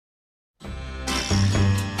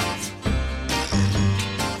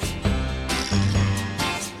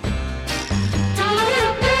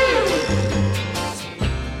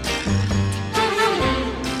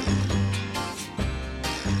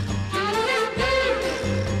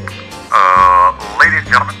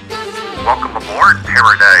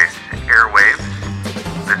Paradise Airwaves.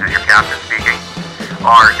 This is your captain speaking.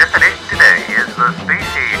 Our destination today is the Space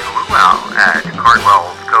Age Luau at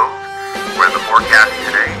Cardwell's Cove, where the forecast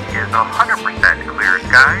today is 100% clear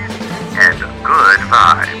skies and good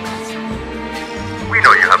vibes. We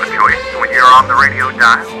know you have a choice when you're on the radio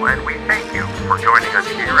dial, and we thank you for joining us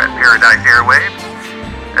here at Paradise Airwaves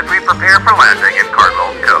as we prepare for landing in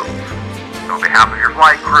Cardwell's Cove. So on behalf of your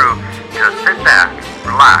flight crew, just sit back,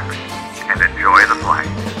 relax, and enjoy the flight.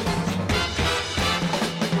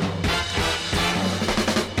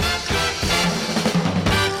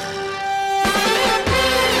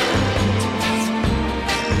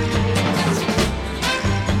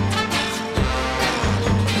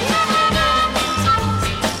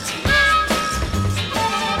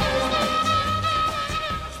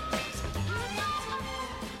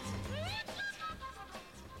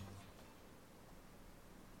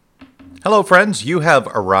 Hello, friends. You have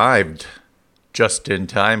arrived just in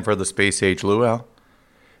time for the Space Age Luau.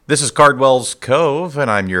 This is Cardwell's Cove, and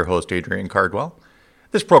I'm your host, Adrian Cardwell.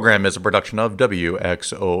 This program is a production of WXOXLP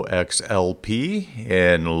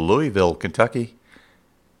in Louisville, Kentucky.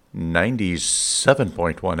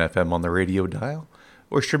 97.1 FM on the radio dial.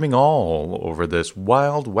 We're streaming all over this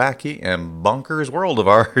wild, wacky, and bonkers world of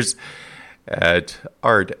ours at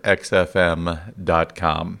artxfm.com.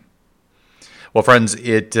 Well, friends,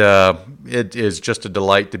 it is just a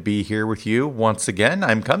delight to be here with you once again.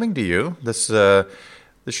 I'm coming to you. The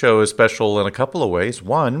show is special in a couple of ways.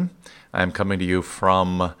 One, I'm coming to you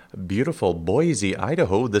from beautiful Boise,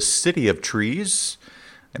 Idaho, the city of trees.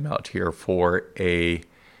 I'm out here for a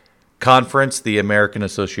conference, the American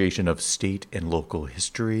Association of State and Local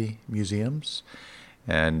History Museums.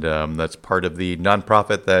 And that's part of the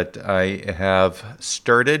nonprofit that I have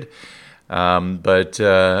started. So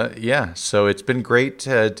it's been great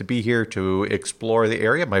to be here to explore the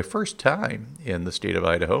area. My first time in the state of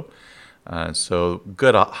Idaho. So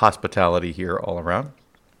good hospitality here all around.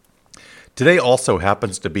 Today also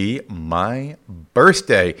happens to be my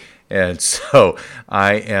birthday. And so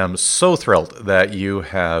I am so thrilled that you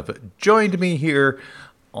have joined me here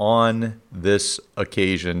on this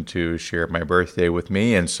occasion to share my birthday with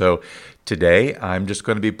me. And so today I'm just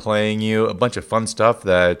going to be playing you a bunch of fun stuff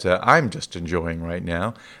that I'm just enjoying right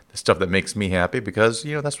now. The stuff that makes me happy because,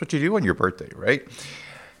 that's what you do on your birthday, right?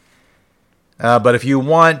 But if you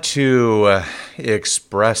want to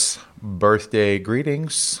express birthday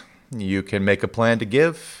greetings, you can make a plan to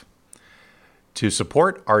give to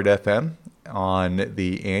support Art FM on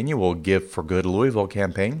the annual Give for Good Louisville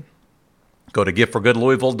campaign. Go to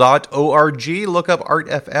giveforgoodlouisville.org, look up Art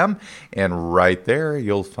FM, and right there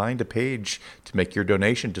you'll find a page to make your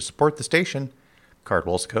donation to support the station,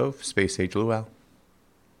 Cardwell's Cove, Space Age Luau.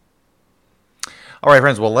 All right,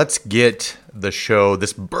 friends, well, let's get the show,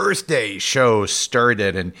 this birthday show,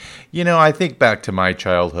 started. And, I think back to my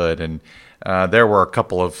childhood, and there were a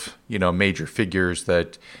couple of, major figures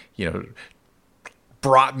that,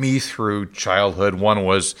 brought me through childhood. One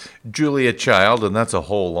was Julia Child, and that's a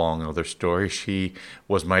whole long other story. She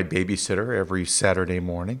was my babysitter every Saturday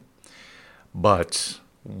morning. But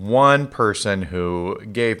one person who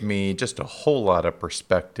gave me just a whole lot of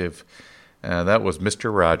perspective, that was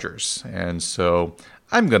Mr. Rogers. And so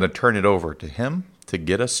I'm going to turn it over to him to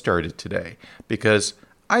get us started today, because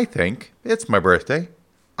I think it's my birthday.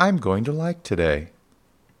 I'm going to like today.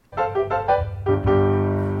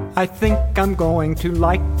 I think I'm going to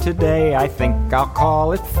like today. I think I'll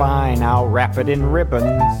call it fine. I'll wrap it in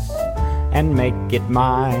ribbons and make it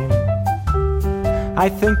mine. I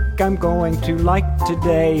think I'm going to like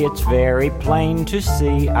today. It's very plain to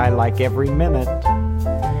see. I like every minute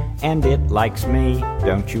and it likes me.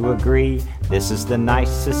 Don't you agree? This is the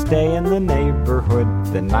nicest day in the neighborhood,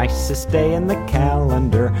 the nicest day in the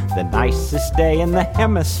calendar, the nicest day in the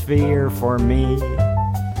hemisphere for me.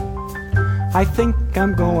 I think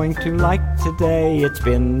I'm going to like today. It's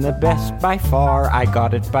been the best by far. I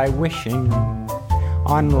got it by wishing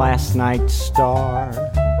on last night's star.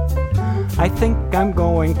 I think I'm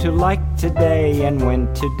going to like today, and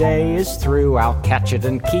when today is through, I'll catch it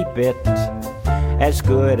and keep it as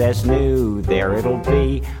good as new. There it'll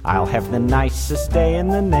be. I'll have the nicest day in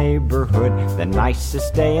the neighborhood, the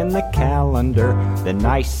nicest day in the calendar, the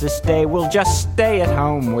nicest day will just stay at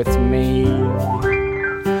home with me.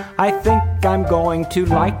 I think I'm going to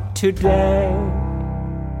like today.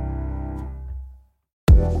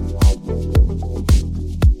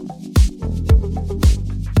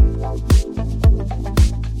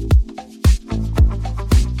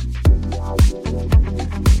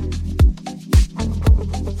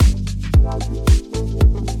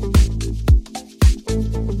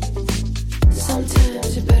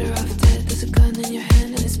 Sometimes you're better off dead. There's a gun in your head.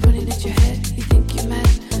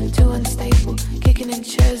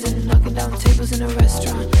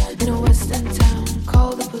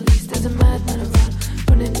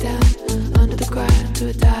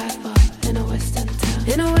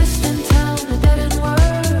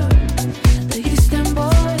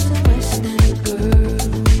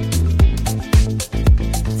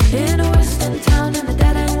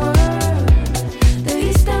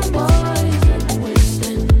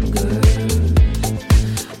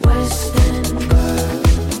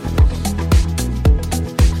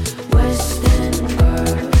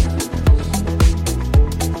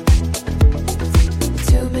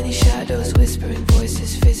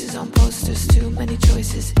 faces on posters, too many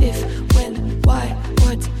choices. If, when, why,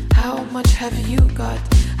 what, how much have you got?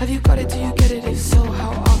 Have you got it, do you get it? If so,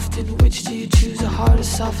 how often? Which do you choose, a hard or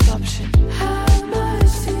soft option? How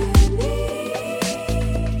much do you need?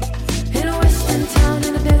 In a western town,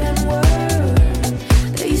 in a dead-end world,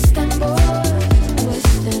 the eastern boys, the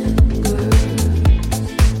western girls.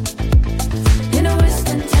 In a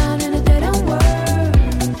western town, in a dead-end world,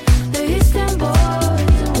 the eastern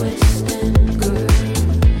boys, the western girls.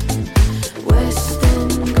 Western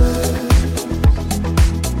girls.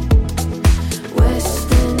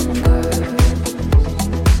 Western girls.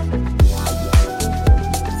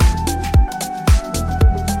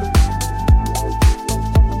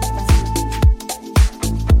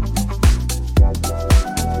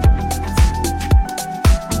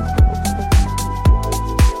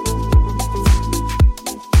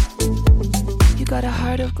 You got a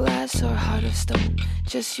heart of glass or a heart of stone.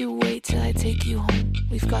 Just you wait till I take you home.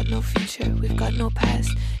 We've got no future, we've got no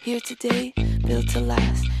past. Here today, built to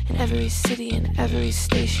last. In every city and every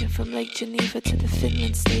station, from Lake Geneva to the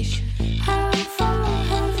Finland station. How far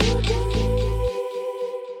have you been?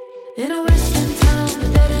 In a western town, a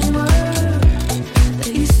dead-end world,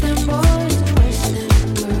 the eastern boys, the western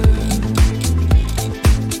girls.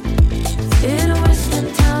 In a western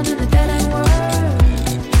town, in a dead-end world,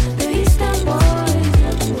 the eastern boys,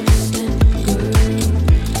 the western girls.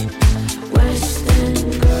 Western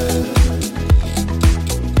girls.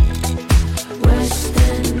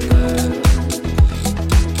 Western girls.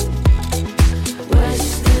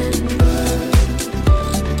 Western girls.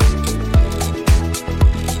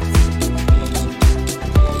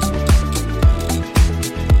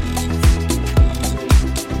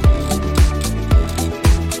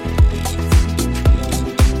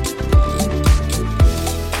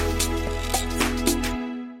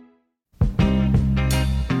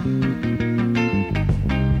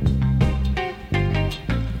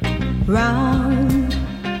 Round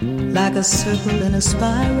like a circle in a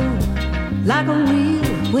spiral, like a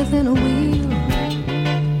wheel within a wheel,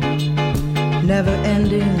 never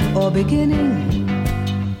ending or beginning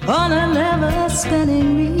on a never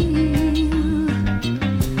spinning reel,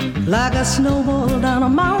 like a snowball down a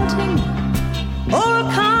mountain or a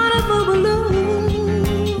carnival balloon,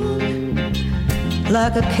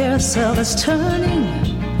 like a carousel that's turning,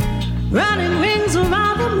 running rings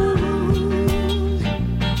around the moon.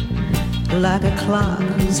 Like a clock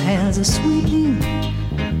whose hands are sweeping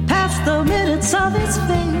past the minutes of its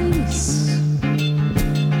face.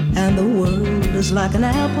 And the world is like an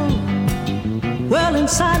apple whirling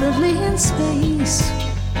silently in space.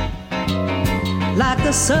 Like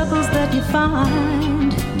the circles that you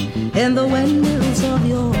find in the windmills of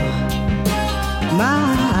your mind.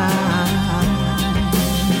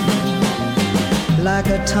 Like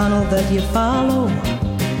a tunnel that you follow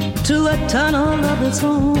to a tunnel of its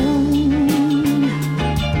own.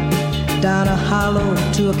 Down a hollow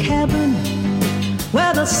to a cabin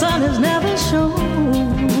where the sun has never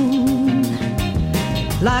shone.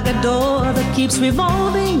 Like a door that keeps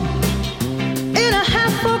revolving in a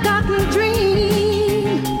half-forgotten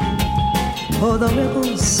dream. Or the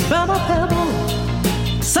ripples from a pebble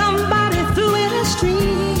somebody threw in a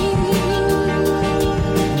stream.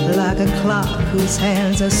 Like a clock whose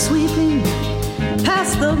hands are sweeping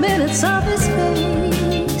past the minutes of his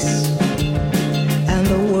face. And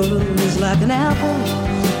the world is like an apple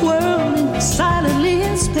whirling silently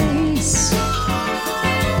in space.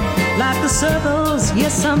 Like the circles you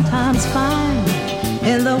sometimes find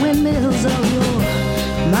in the windmills of your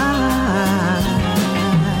mind.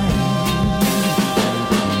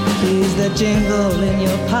 Keys that jingle in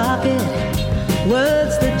your pocket,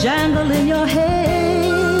 words that jangle in your head.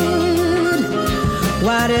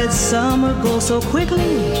 Why did summer go so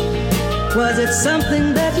quickly? Was it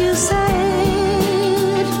something that you said?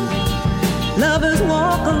 Lovers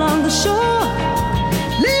walk along the shore,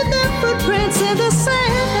 leave their footprints in the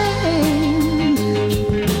sand.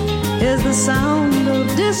 Is the sound of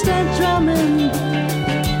distant drumming,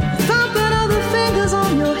 thumping of the fingers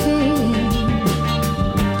on your hand.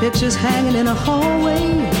 Pictures hanging in a hallway,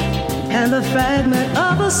 and the fragment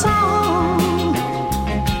of a song.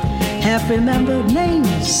 Half-remembered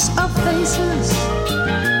names of faces,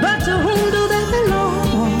 but to whom do they belong?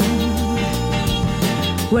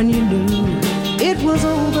 When you knew it was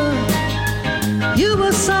over, you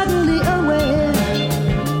were suddenly aware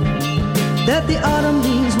that the autumn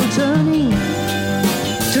leaves were turning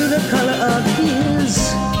to the color of his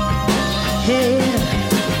hair.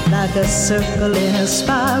 Like a circle in a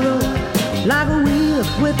spiral, like a wheel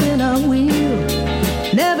within a wheel,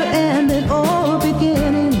 never ending or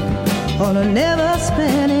beginning on a never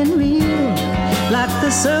spinning reel. like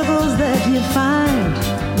the circles that you find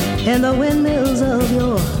in the windmills of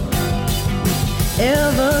your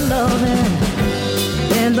ever loving,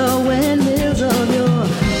 in the windmills of your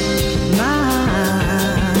mind.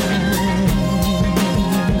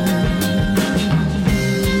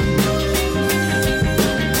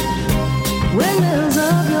 Windmills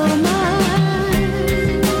of your mind,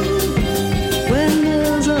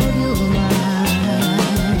 windmills of your mind.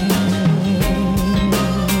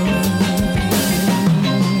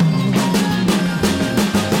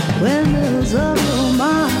 Windmills of your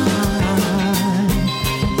mind,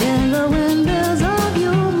 in the windmills of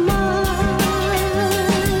your mind.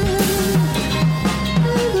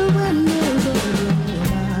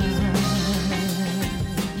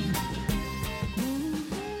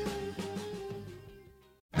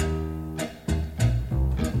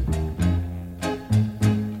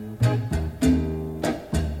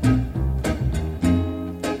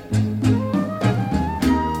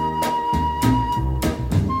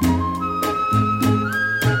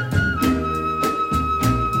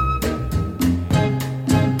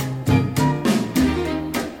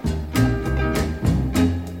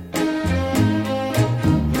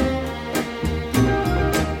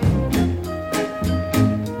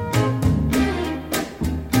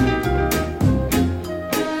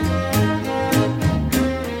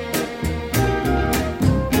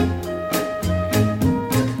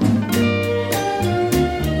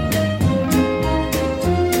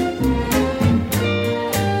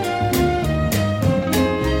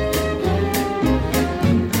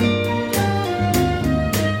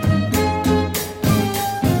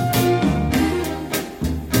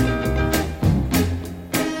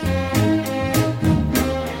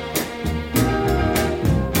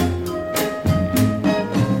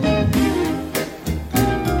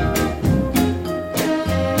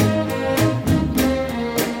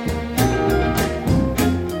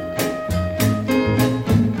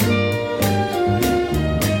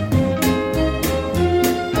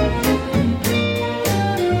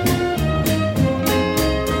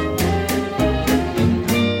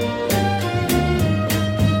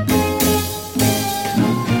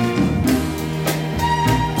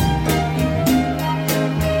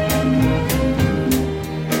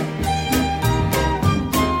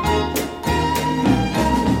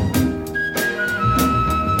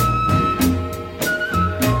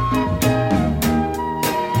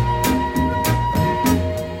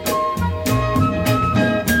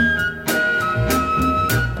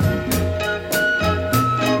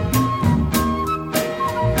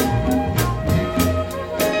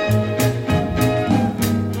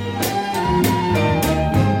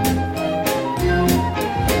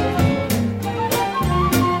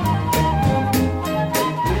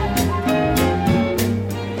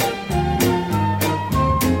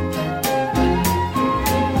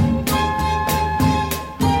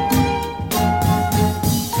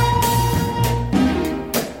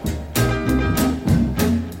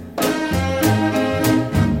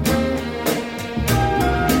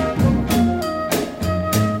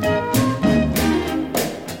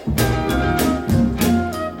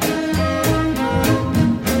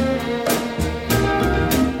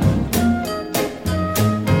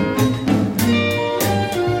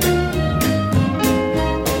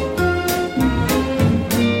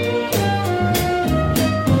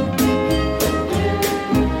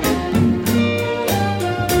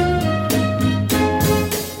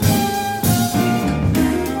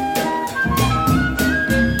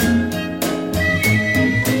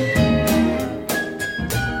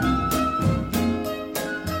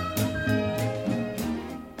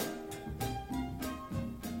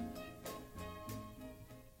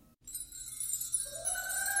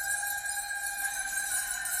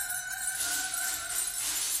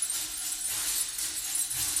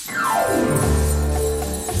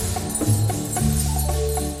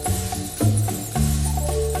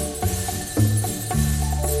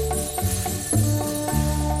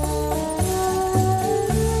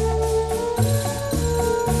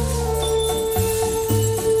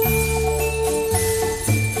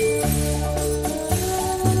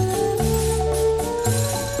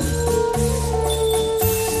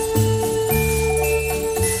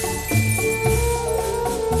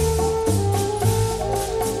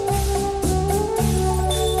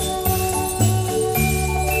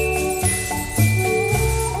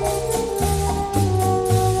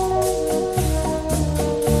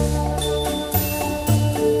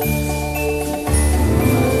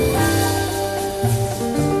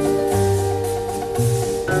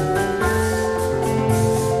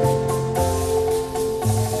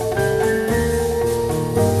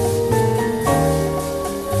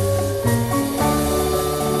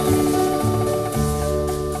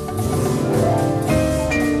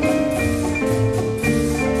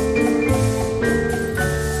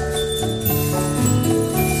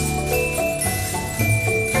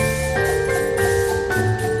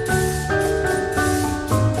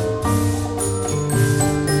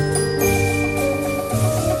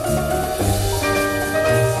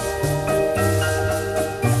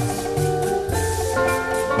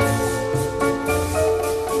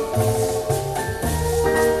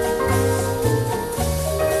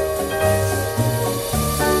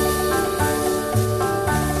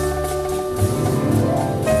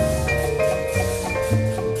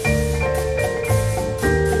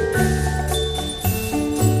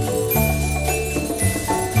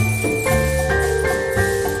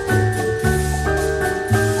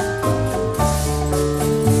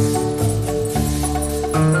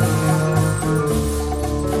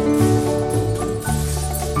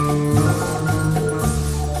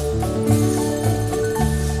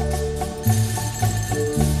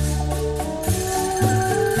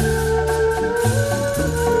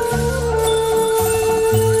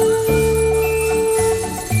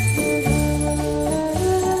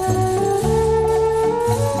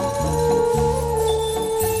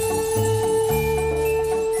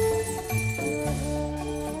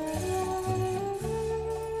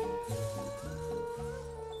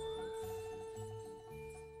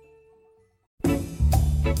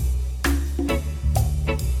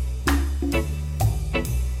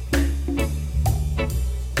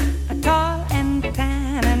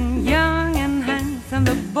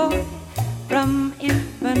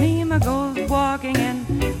 walking, and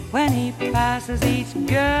when he passes each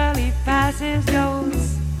girl he passes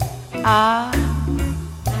goes, ah.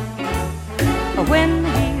 When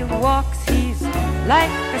he walks he's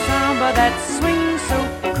like a samba that swings so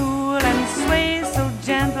cool and sways so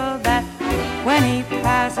gentle that when he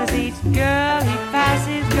passes each girl he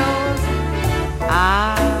passes goes,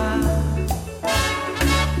 ah.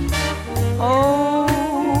 Oh,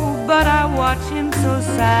 but I watch him so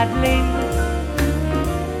sadly.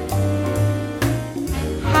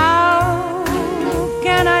 How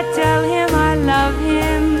can I tell him I love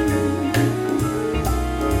him?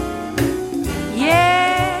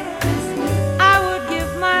 Yes, I would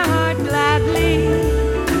give my heart gladly.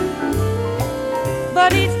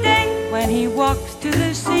 But each day when he walks to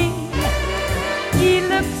the sea, he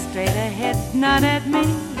looks straight ahead, not at me.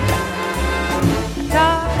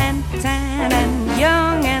 Tall and tan and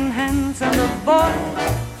young and handsome, the boy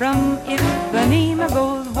from Ipanema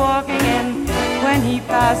goes walking, and when he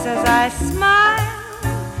passes I smile,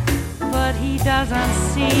 but he doesn't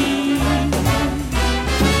see.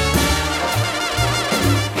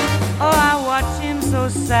 Oh, I watch him so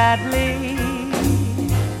sadly.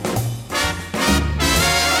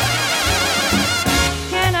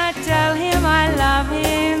 Can I tell him I love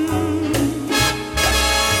him?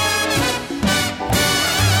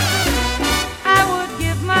 I would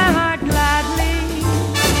give my heart gladly.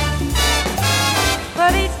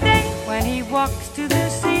 But each day when he walks to the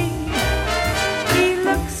sea, he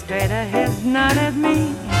looks straight ahead, not at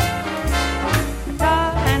me.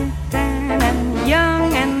 Tall and tan and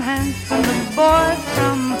young and handsome, the boy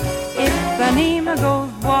from Ipanema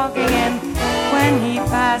goes walking, and when he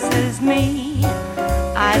passes me,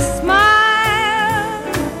 I smile.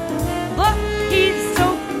 But he's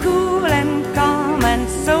so cool and calm and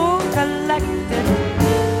so collected,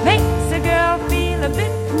 makes a girl feel a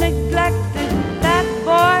bit neglected. That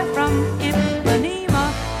boy from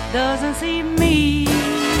Ipanema doesn't see me.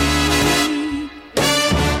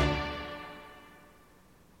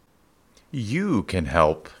 You can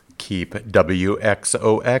help keep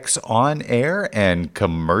WXOX on air and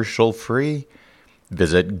commercial free.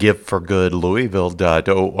 Visit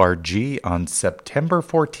giveforgoodlouisville.org on September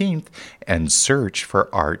 14th and search for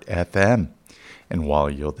Art FM. And while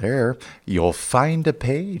you're there, you'll find a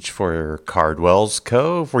page for Cardwell's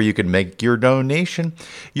Cove where you can make your donation.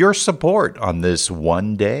 Your support on this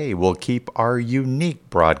one day will keep our unique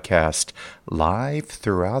broadcast live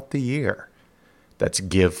throughout the year. That's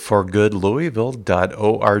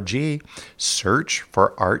giveforgoodlouisville.org. Search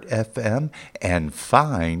for Art FM and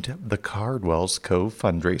find the Cardwell's Cove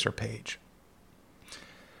fundraiser page.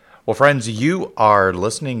 Well, friends, you are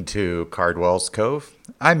listening to Cardwell's Cove.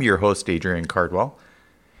 I'm your host, Adrian Cardwell.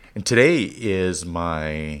 And today is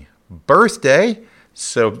my birthday.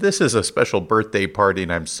 So this is a special birthday party,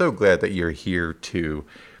 and I'm so glad that you're here to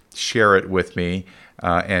share it with me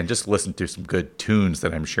and just listen to some good tunes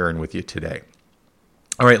that I'm sharing with you today.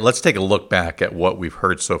 All right, let's take a look back at what we've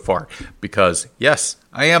heard so far, because yes,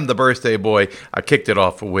 I am the birthday boy. I kicked it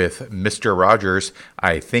off with Mr. Rogers,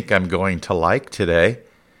 I Think I'm Going to Like Today.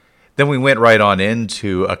 Then we went right on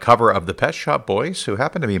into a cover of the Pet Shop Boys, who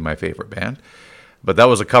happen to be my favorite band. But that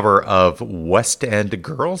was a cover of West End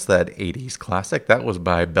Girls, that 80s classic. That was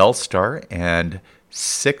by Bellstar and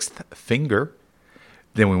Sixth Finger.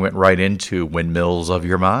 Then we went right into Windmills of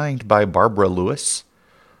Your Mind by Barbara Lewis,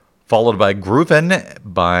 followed by Groovin'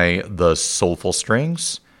 by the Soulful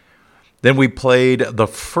Strings. Then we played the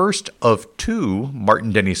first of two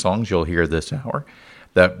Martin Denny songs you'll hear this hour.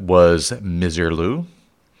 That was Miserlou.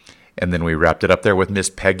 And then we wrapped it up there with Miss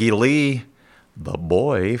Peggy Lee, the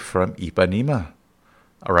boy from Ipanema.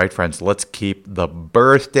 All right, friends, let's keep the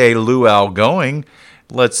birthday luau going.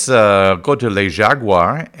 Let's go to Les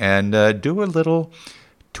Jaguars and do a little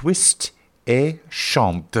twist et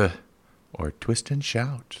chante, or twist and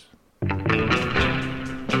shout.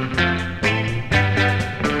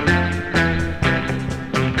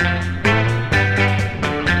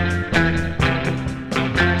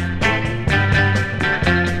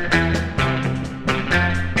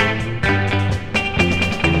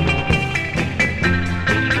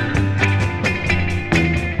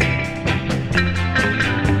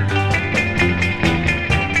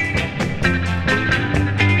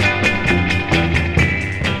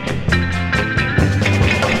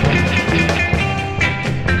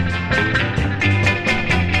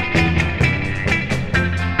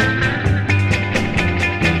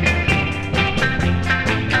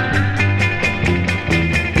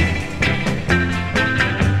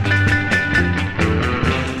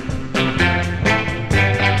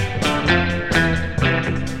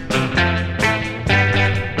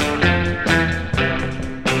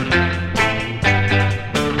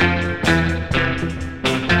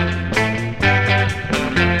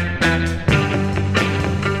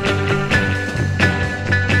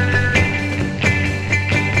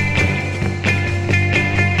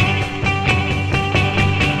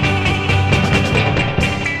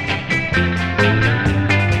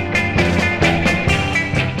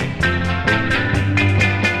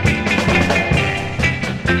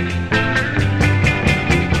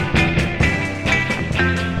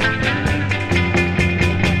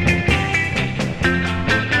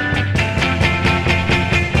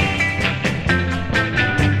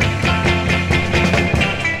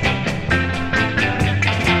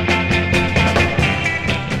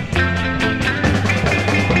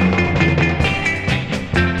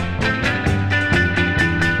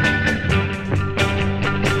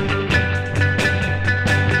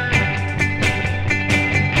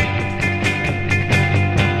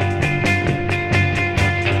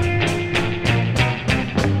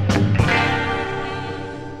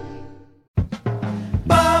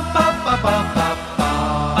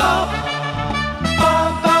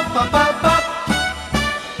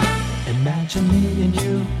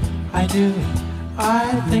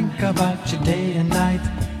 think about you day and night.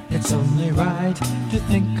 It's only right to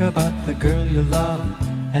think about the girl you love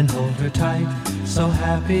and hold her tight, so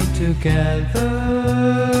happy together.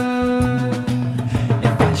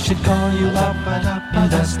 If I should call you up and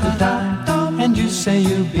that's the time, and you say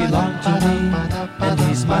you belong to me, and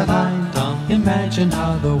he's my line, imagine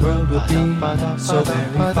how the world would be so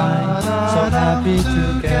very fine, so happy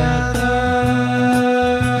together.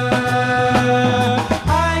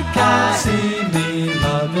 I can't see me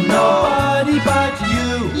loving nobody but you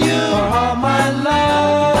for all my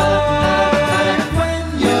life. When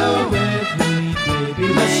you're with me, maybe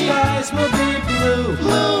the skies will be blue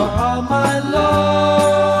for all my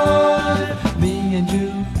life. Me and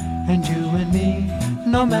you and me,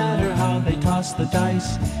 no matter how they toss the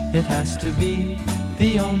dice, it has to be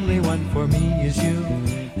the only one for me is you,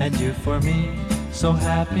 and you for me, so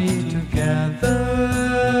happy together.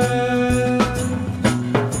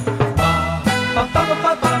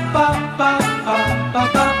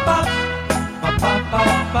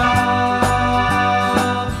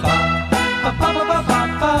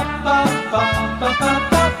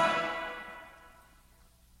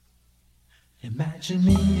 Imagine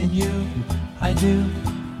me and you, I do.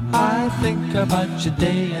 I think about you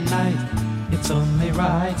day and night. It's only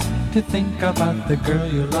right to think about the girl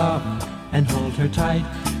you love and hold her tight,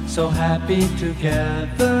 so happy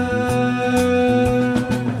together.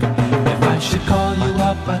 If I should call you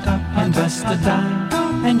up and bust the time,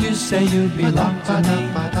 and you say you belong to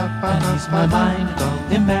me, and he's my mind,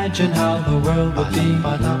 imagine how the world would be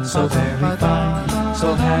so very fine,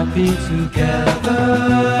 so happy together.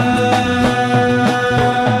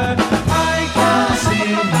 I can't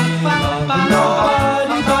see me loving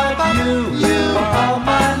nobody but you for all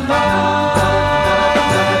my life.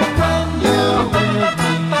 When you're with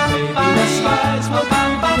me, baby, the skies will be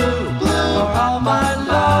blue for all my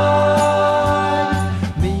life.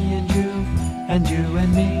 Me and you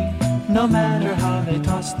and me, no matter how they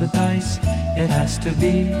toss the dice, it has to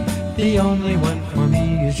be the only one for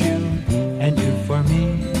me is you, and you for me,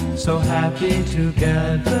 so happy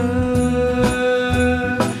together.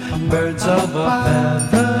 Birds of a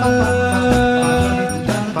feather,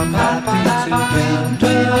 happy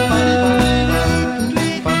together.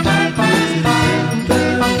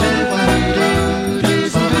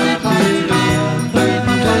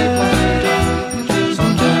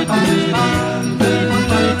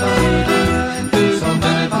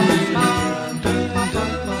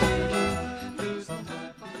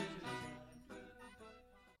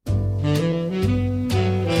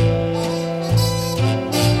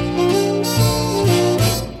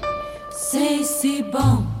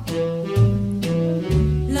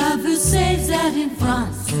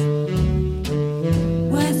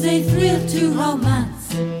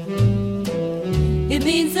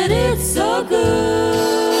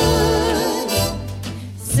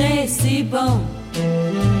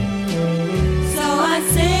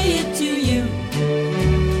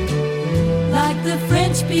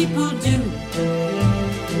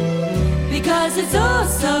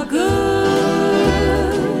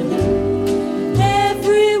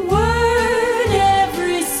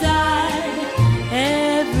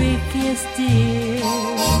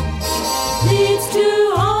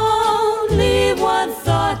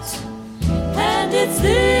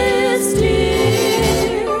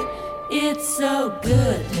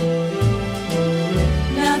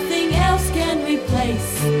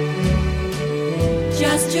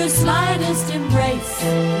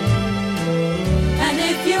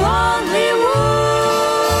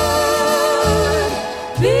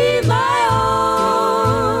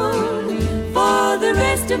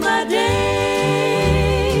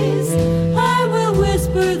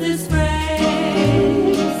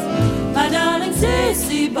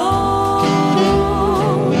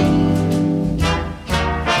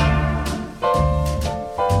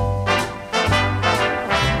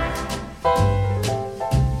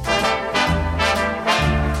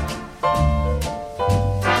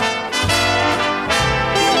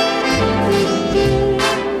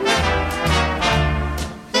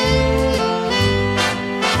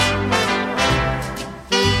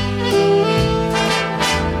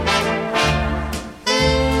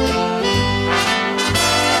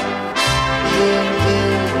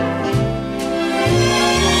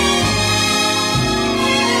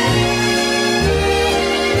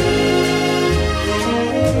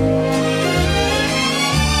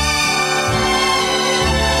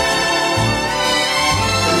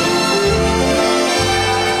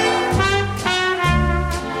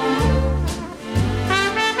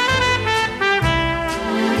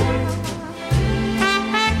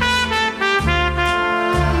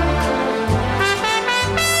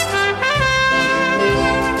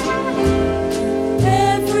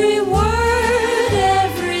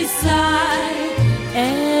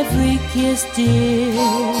 dear,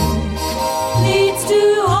 leads to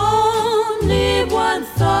only one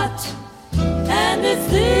thought, and it's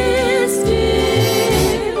this,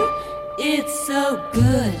 dear. It's so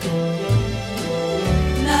good,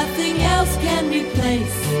 nothing else can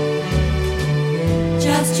replace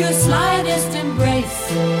just your slightest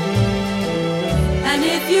embrace. And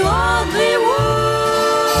if you only would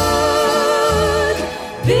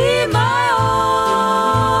be my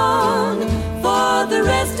own for the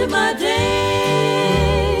rest of my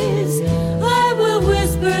days, I will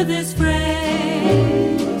whisper this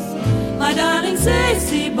phrase, my darling, say,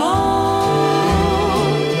 Seaborn.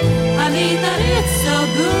 I mean that it's so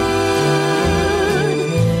good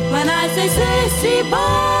when I say,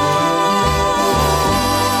 Seaborn.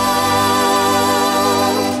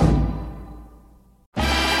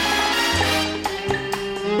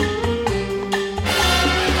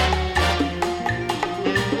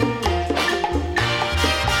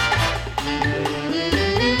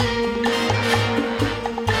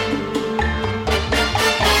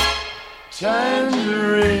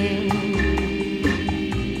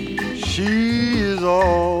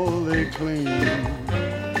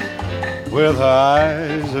 With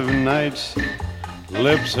eyes of night,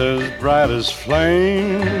 lips as bright as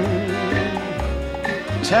flame,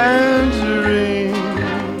 tangerine,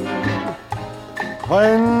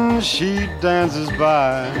 when she dances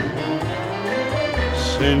by,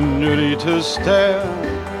 señorita stare,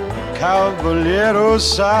 caballero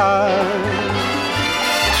sigh,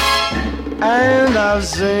 and I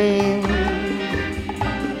sing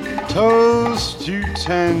toast to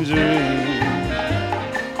tangerine,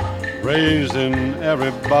 raised in every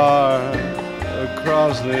bar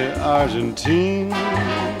across the Argentine.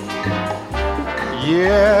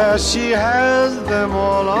 Yeah, she has them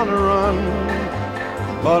all on the run,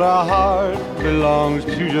 but her heart belongs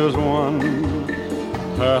to just one.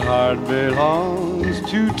 Her heart belongs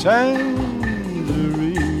to Tangerine.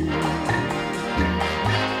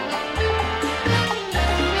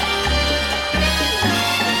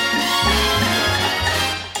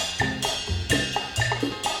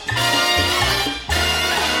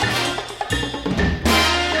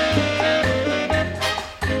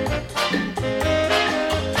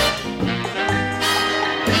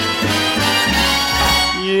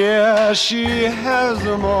 Yeah, she has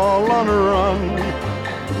them all on the run,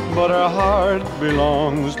 but her heart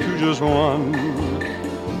belongs to just one.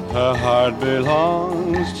 Her heart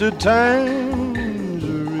belongs to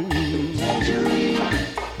Tangerine.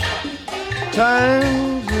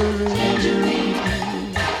 Tangerine.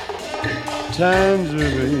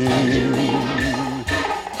 Tangerine.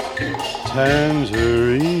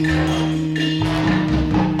 Tangerine.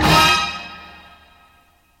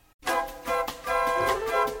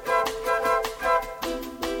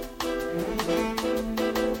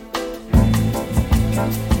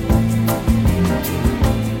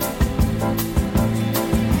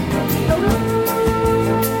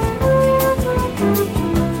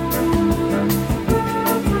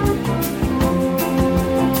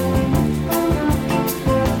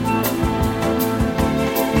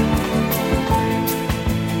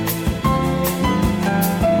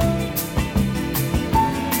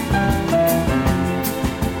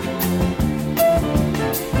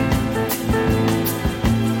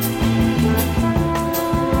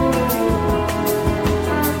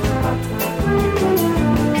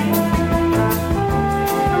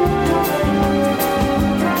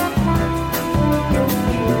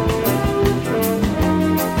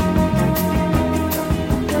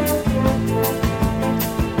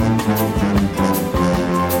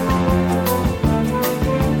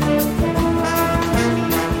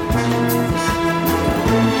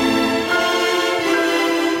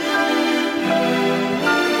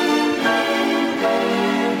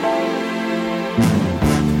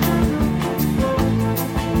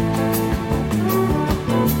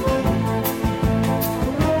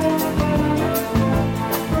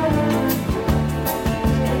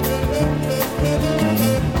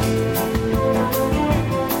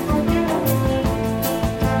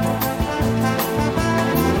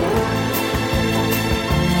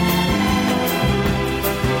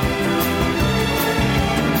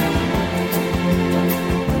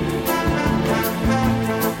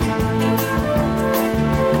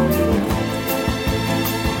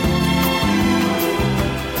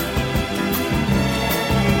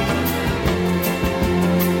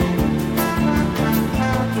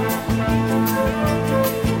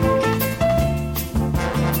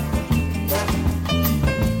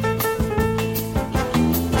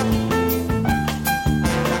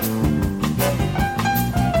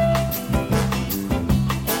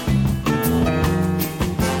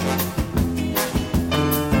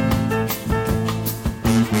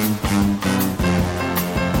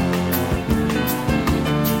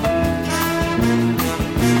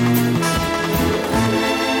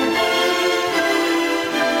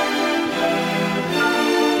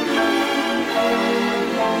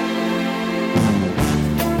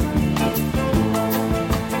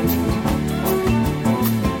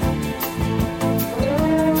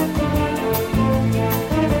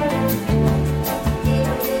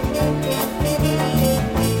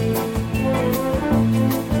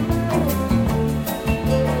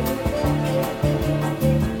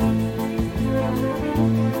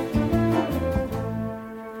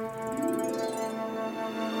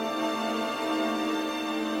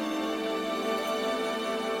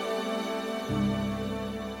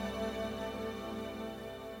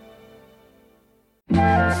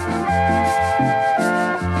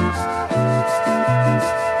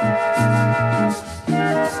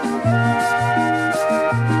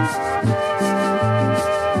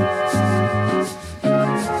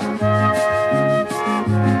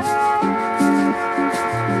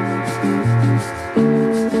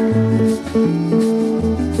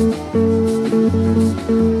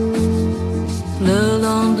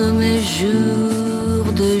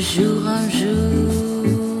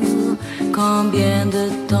 Combien de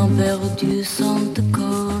temps perdu sans te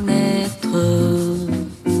connaître?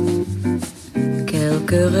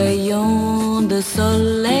 Quelques rayons de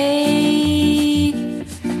soleil,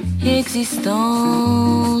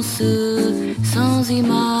 existence sans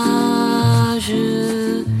image.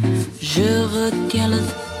 Je retiens le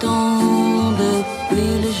temps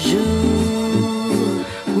depuis le jour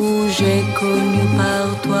où j'ai connu par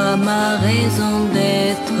toi ma raison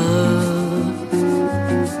d'être.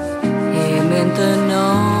 Et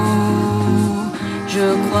maintenant, je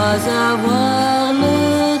crois avoir le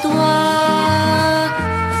droit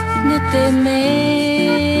de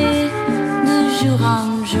t'aimer de jour en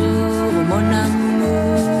jour, mon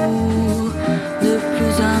amour, de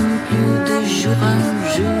plus en plus, de jour en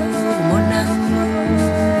jour, mon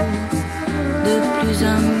amour, de plus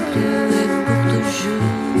en plus et pour toujours.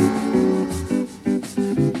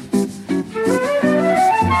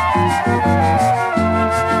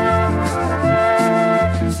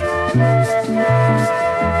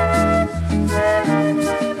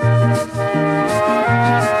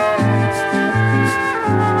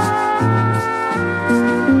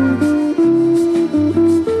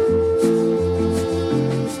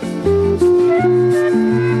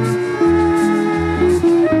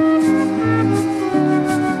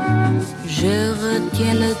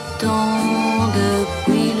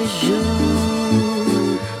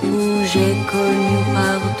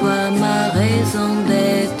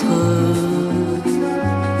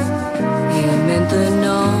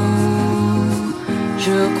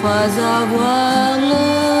 Je crois avoir le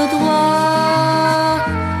droit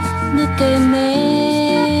de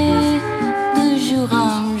t'aimer de jour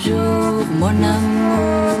en jour, mon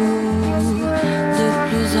amour, de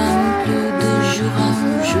plus en plus, de jour en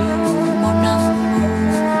jour, mon amour,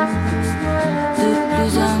 de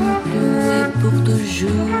plus en plus et pour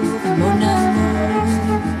toujours, mon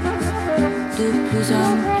amour, de plus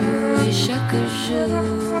en plus et chaque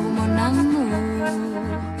jour, mon amour.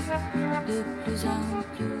 De plus en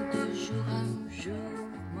plus, de jour en jour,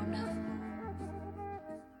 mon amour.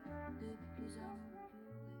 De plus en plus.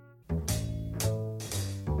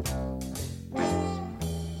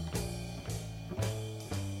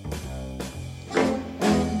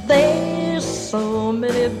 There's so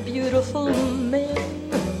many beautiful men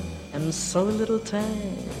and so little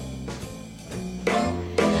time.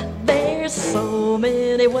 There's so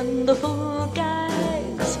many wonderful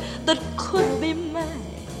guys that could be mine.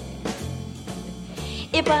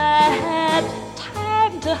 If I had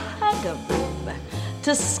time to hug 'em,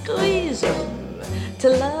 to squeeze 'em, to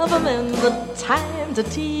love 'em, and the time to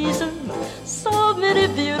tease 'em, so many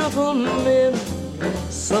beautiful men,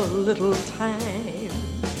 so little time.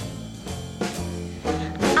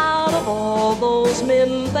 Out of all those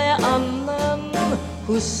men, there are none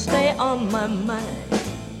who stay on my mind.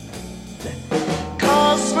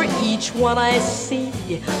 'Cause for each one I see,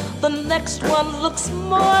 the next one looks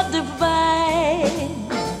more divine.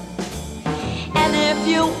 And if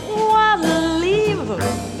you want to leave 'em,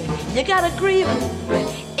 you gotta grieve 'em.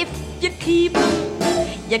 If you keep 'em,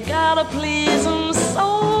 you gotta please 'em.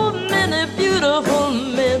 So many beautiful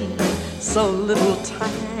men, so little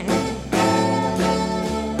time.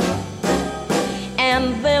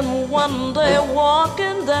 And then one day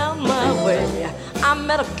walking down my way, I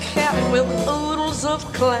met a cat with oodles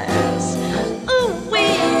of class.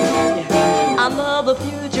 Ooh-wee, another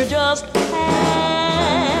future just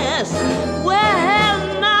passed. Well,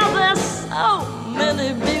 now there's so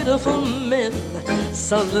many beautiful men,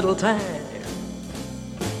 so little time.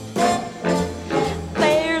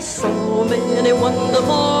 There's so many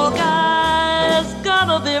wonderful guys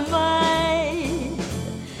gonna be mine.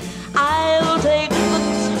 I'll take the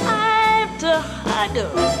time to hug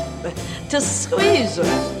 'em, to squeeze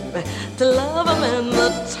 'em, to love 'em, and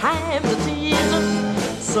the time to tease 'em.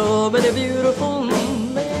 So many beautiful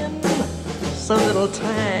men, so little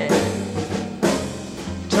time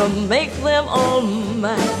to make them all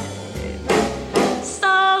mine.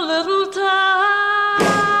 So little time.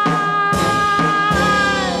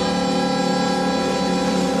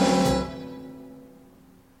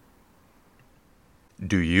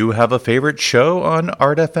 Do you have a favorite show on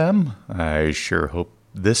Art FM? I sure hope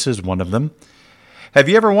this is one of them. Have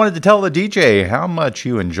you ever wanted to tell the DJ how much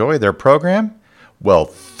you enjoy their program? Well,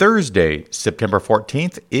 Thursday, September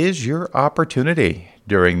 14th is your opportunity.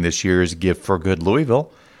 During this year's Gift for Good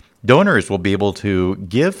Louisville, donors will be able to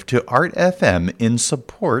give to Art FM in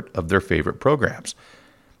support of their favorite programs.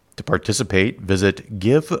 To participate, visit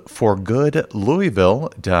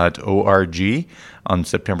giveforgoodlouisville.org on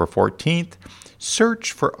September 14th.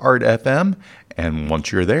 Search for Art FM, and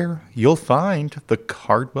once you're there, you'll find the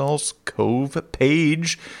Cardwell's Cove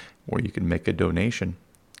page. where you can make a donation.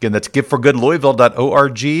 Again, that's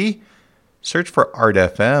giveforgoodlouisville.org. Search for Art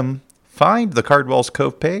FM. Find the Cardwell's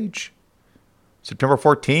Cove page. September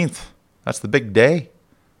 14th. That's the big day.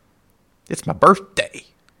 It's my birthday.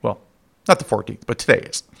 Well, not the 14th, but today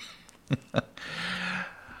is.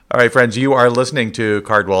 All right, friends, you are listening to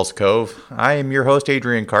Cardwell's Cove. I am your host,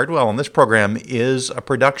 Adrian Cardwell, and this program is a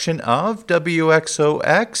production of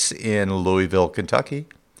WXOX in Louisville, Kentucky.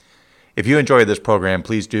 If you enjoy this program,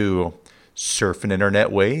 please do surf an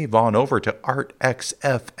internet wave on over to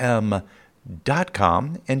artxfm.com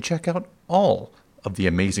and check out all of the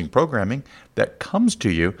amazing programming that comes to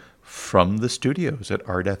you from the studios at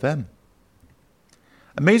Art FM.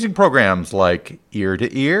 Amazing programs like Ear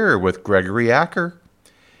to Ear with Gregory Acker,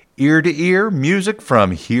 Ear to Ear music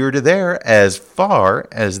from here to there as far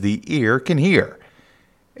as the ear can hear.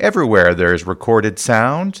 Everywhere there's recorded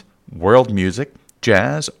sound, world music,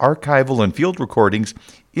 jazz, archival and field recordings,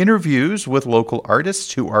 interviews with local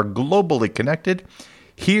artists who are globally connected.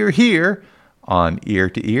 Here on Ear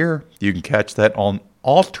to Ear. You can catch that on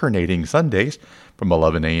alternating Sundays from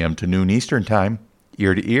 11 a.m. to noon Eastern Time.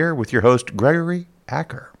 Ear to Ear with your host, Gregory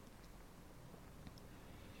Acker.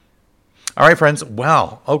 All right, friends.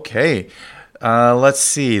 Well, okay. Let's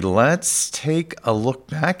see. Let's take a look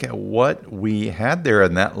back at what we had there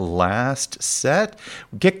in that last set.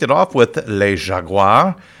 We kicked it off with Les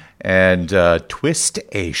Jaguars and Twist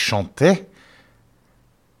et Chanter.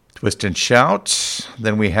 Twist and Shout.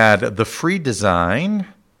 Then we had The Free Design.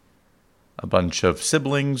 A bunch of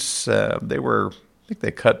siblings. I think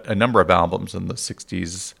they cut a number of albums in the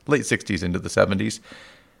 60s, late 60s into the 70s.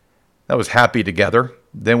 That was Happy Together.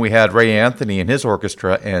 Then we had Ray Anthony and his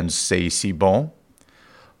orchestra and C'est Si Bon.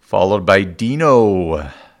 Followed by Dean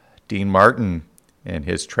Martin and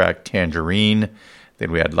his track Tangerine.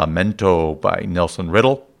 Then we had Lamento by Nelson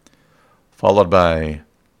Riddle. Followed by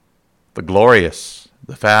the glorious,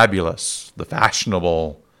 the fabulous, the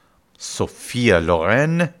fashionable Sophia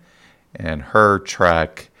Loren and her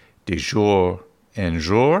track De Jour en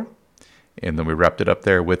Jour. And then we wrapped it up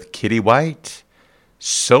there with Kitty White.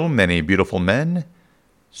 So many beautiful men,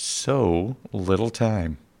 so little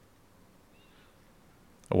time.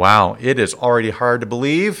 Wow, it is already hard to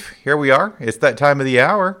believe. Here we are. It's that time of the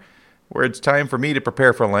hour where it's time for me to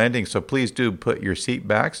prepare for landing. So please do put your seat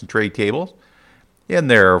backs and tray tables in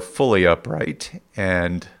their fully upright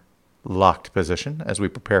and locked position as we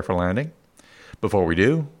prepare for landing. Before we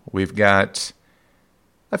do, we've got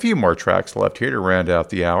a few more tracks left here to round out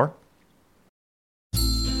the hour.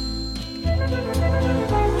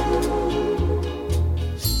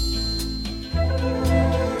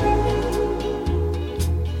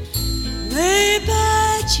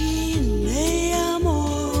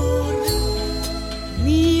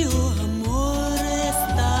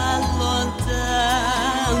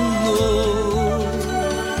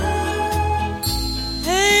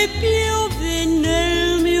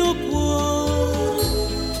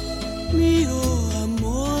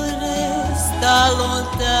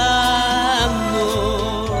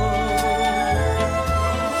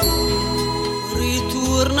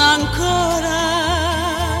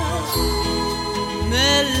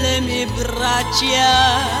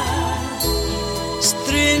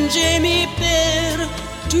 Stringimi per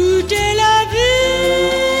tutta la vita,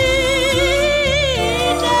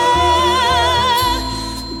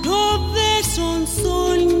 dove son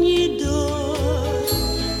sogni d'oro,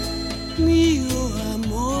 mio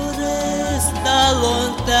amore sta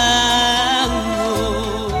lontano.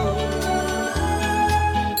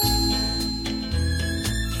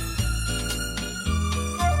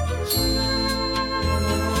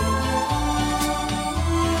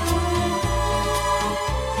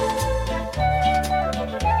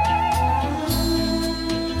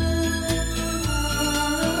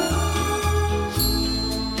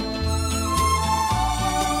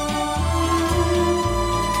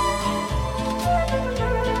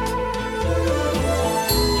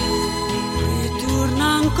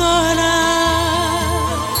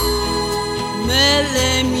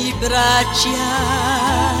 Braccia,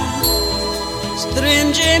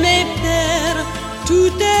 stringimi per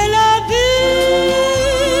tutta la vita,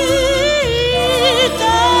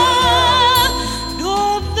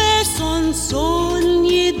 dove son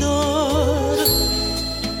sogni d'oro,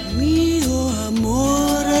 mio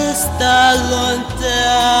amore sta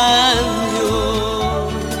lontano,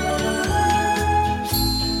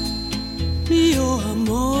 mio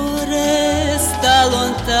amore sta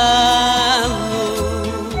lontano.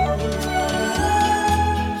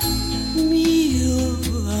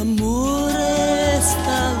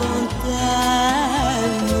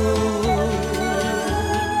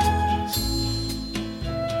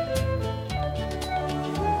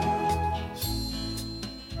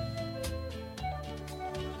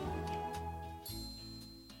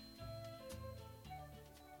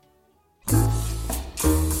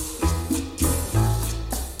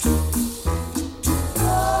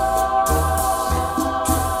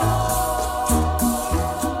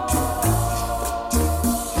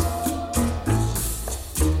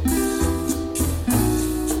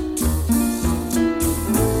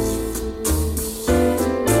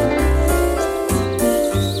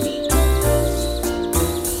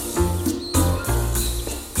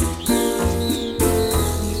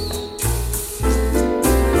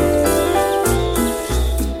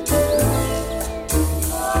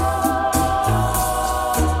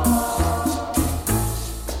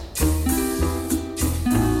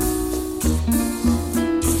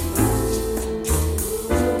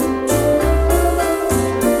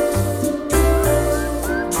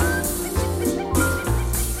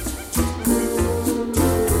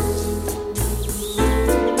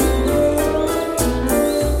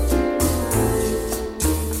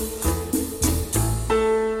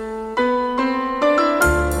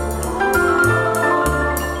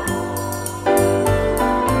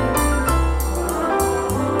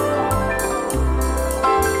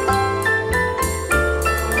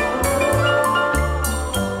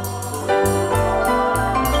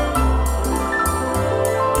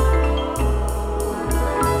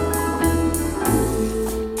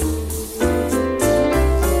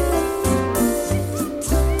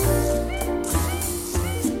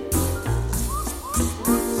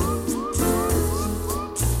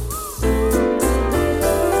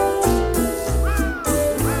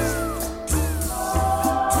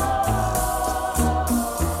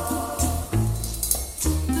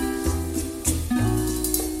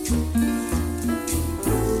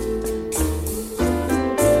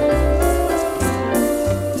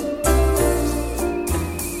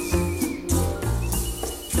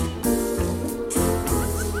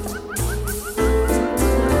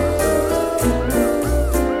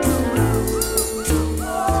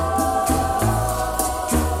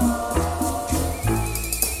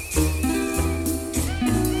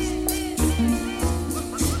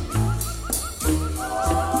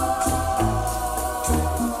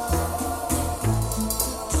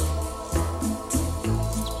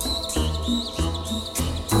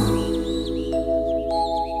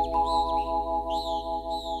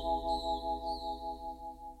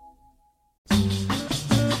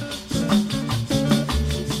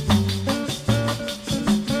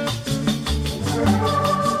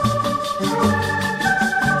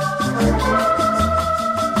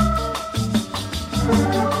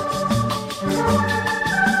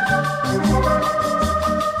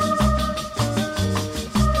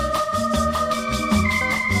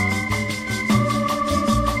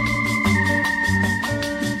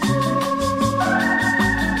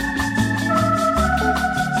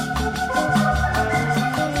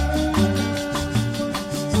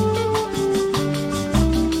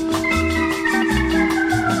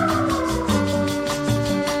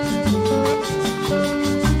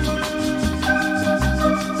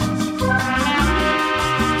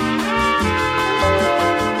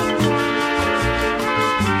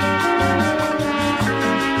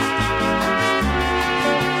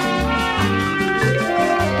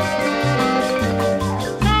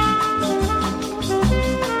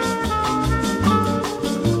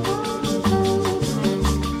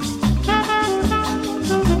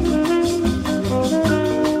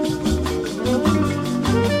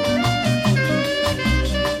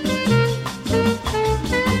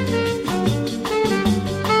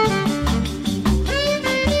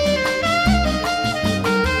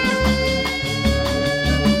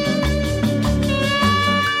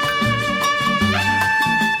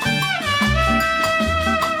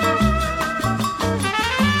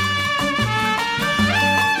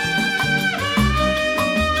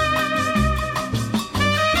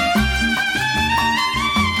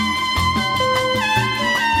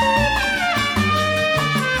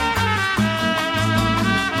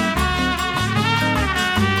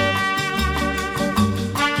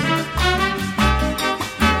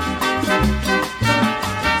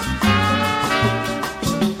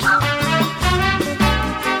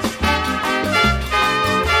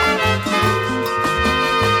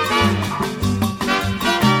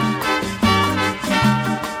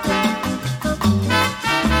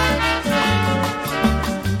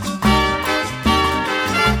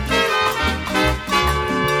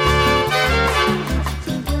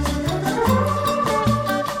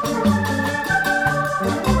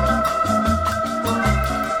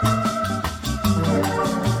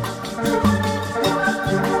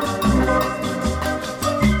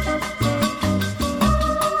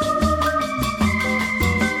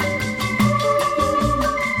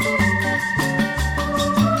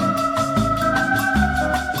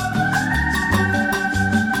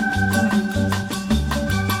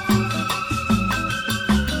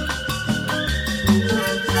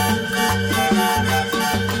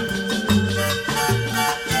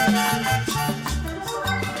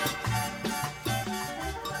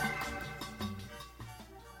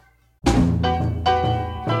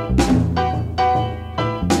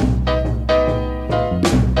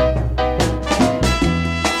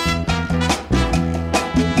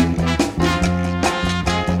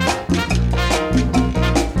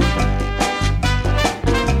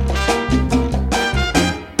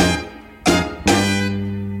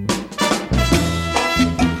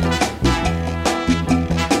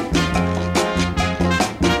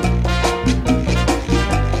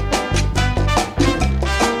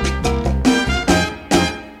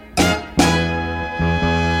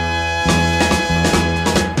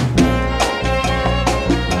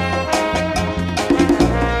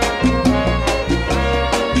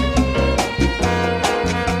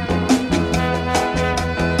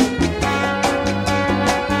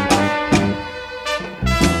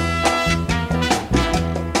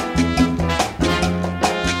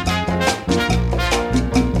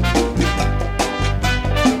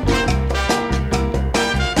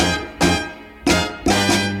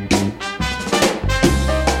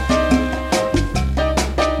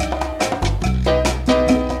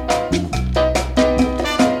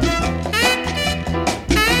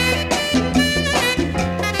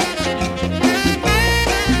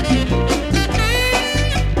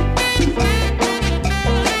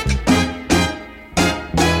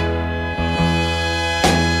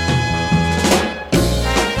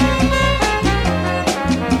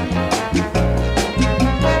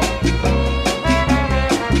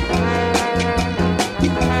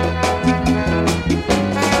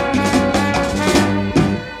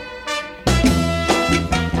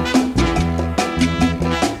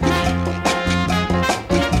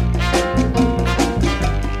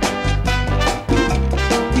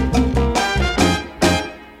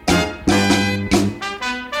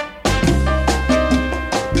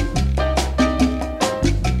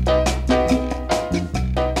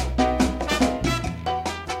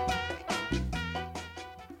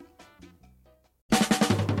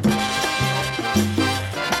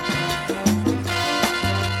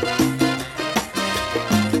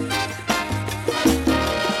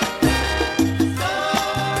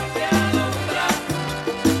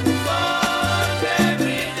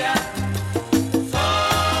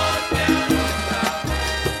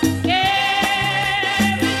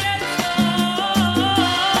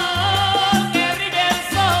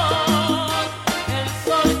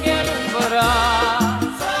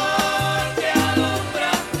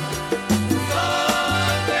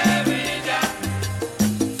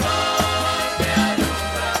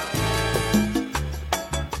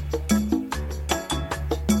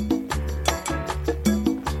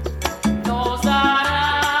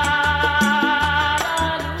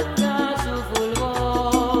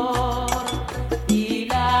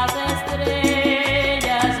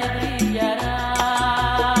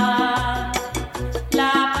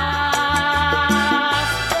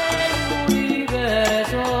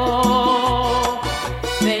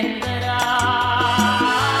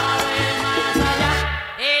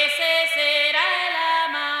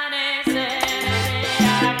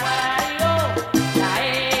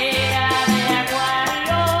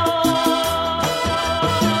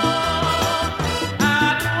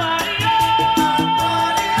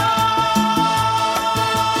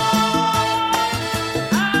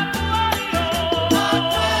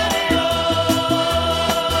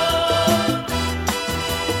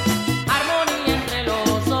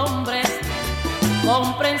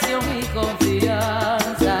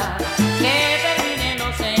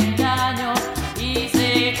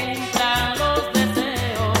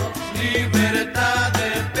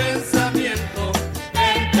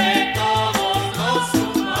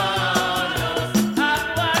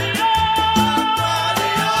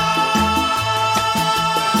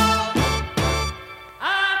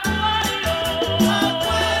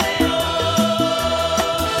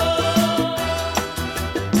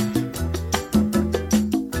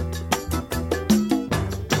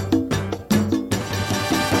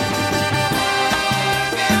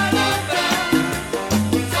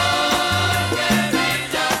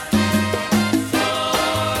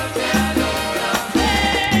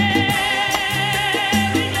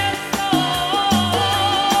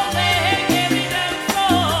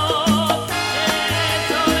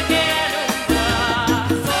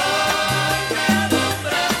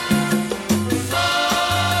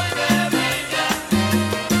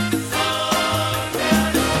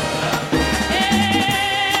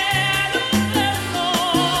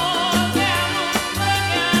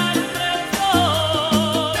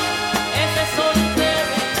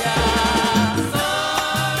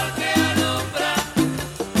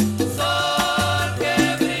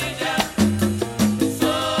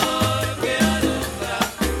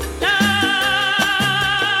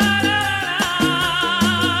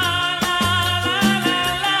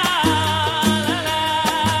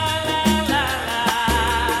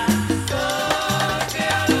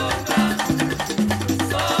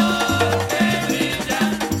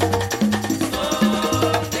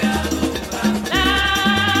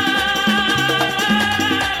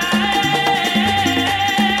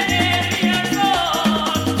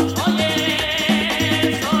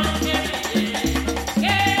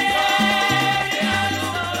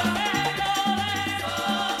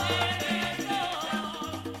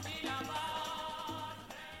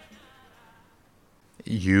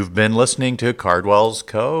 You've been listening to Cardwell's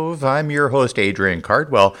Cove. I'm your host, Adrian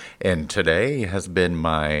Cardwell, and today has been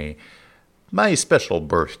my special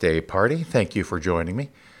birthday party. Thank you for joining me.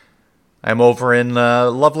 I'm over in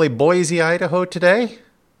lovely Boise, Idaho today.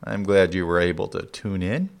 I'm glad you were able to tune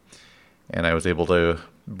in, and I was able to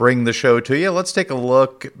bring the show to you. Let's take a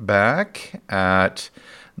look back at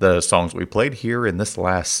the songs we played here in this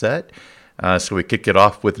last set. So we kick it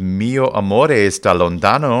off with Mio Amore Sta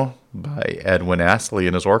Lontano by Edwin Astley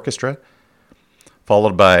and his orchestra,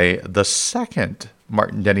 followed by the second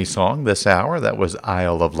Martin Denny song this hour. That was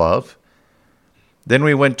Isle of Love. Then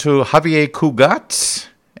we went to Javier Cugat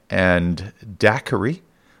and Daiquiri,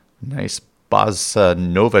 nice bossa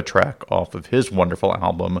nova track off of his wonderful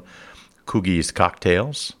album, Coogie's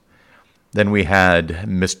Cocktails. Then we had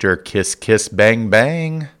Mr. Kiss Kiss Bang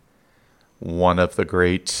Bang, one of the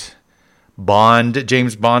great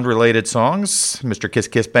James Bond related songs, Mr. Kiss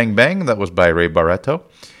Kiss Bang Bang. That was by Ray Barretto.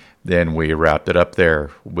 Then we wrapped it up there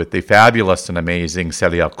with the fabulous and amazing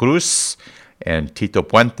Celia Cruz and Tito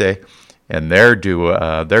Puente and their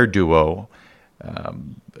duo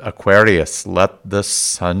Aquarius, Let the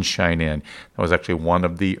Sun Shine In. That was actually one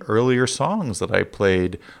of the earlier songs that I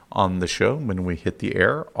played on the show when we hit the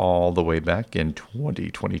air all the way back in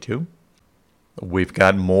 2022. We've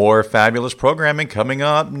got more fabulous programming coming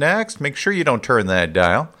up next. Make sure you don't turn that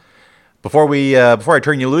dial. Before I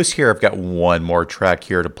turn you loose here, I've got one more track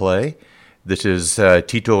here to play. This is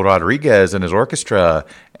Tito Rodriguez and his orchestra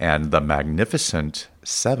and the Magnificent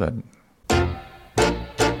Seven.